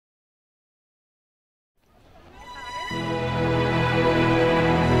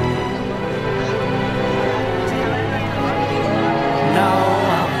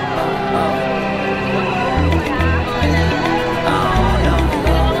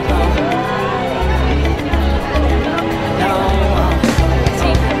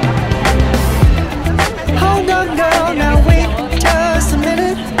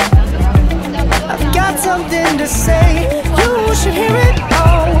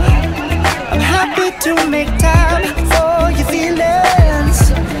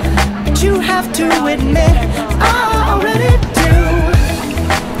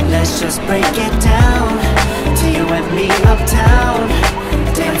town,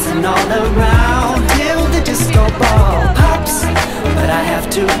 dancing all around till the disco ball pops. But I have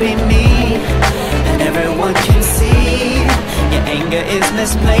to be me, and everyone can see your anger is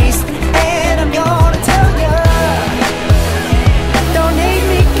misplaced, and I'm gonna tell you, don't hate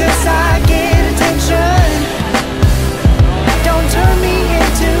me 'cause I get attention. Don't turn me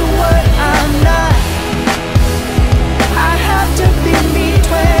into what I'm not. I have to be me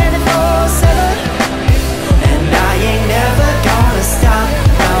 24/7, and I ain't never gonna stop.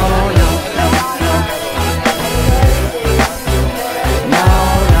 No, no, no, no. No,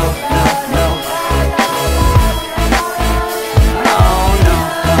 no, no, no. Oh, no,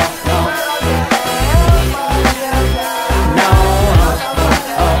 no, no. No,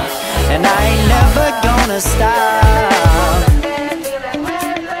 oh, oh. And I ain't never gonna stop.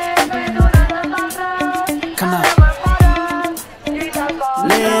 Come on.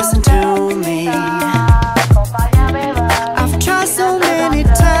 Listen to me. I've tried so many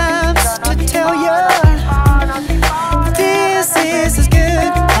times to tell you this is as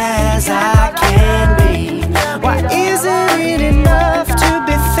good as I can be. Why isn't it enough to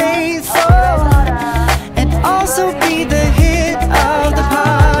be faithful and also be the hit of the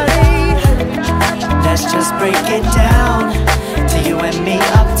party? Let's just break it down to you and me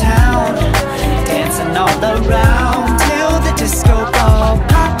uptown, dancing all around till the disco ball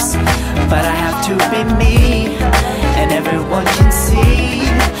pops. But I have to be me, and everyone can see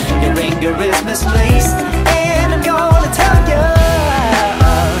your anger is misplaced, and I'm gonna tell you,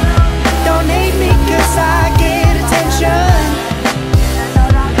 don't hate me 'cause I get attention.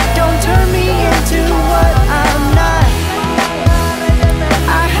 Don't turn me into what I'm not.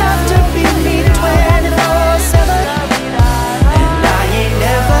 I have to be me 24/7, and I ain't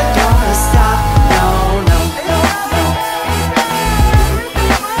never gonna stop. No, no, no, no.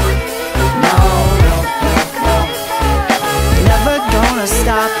 No, no, no, no. Never gonna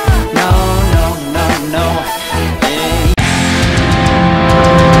stop.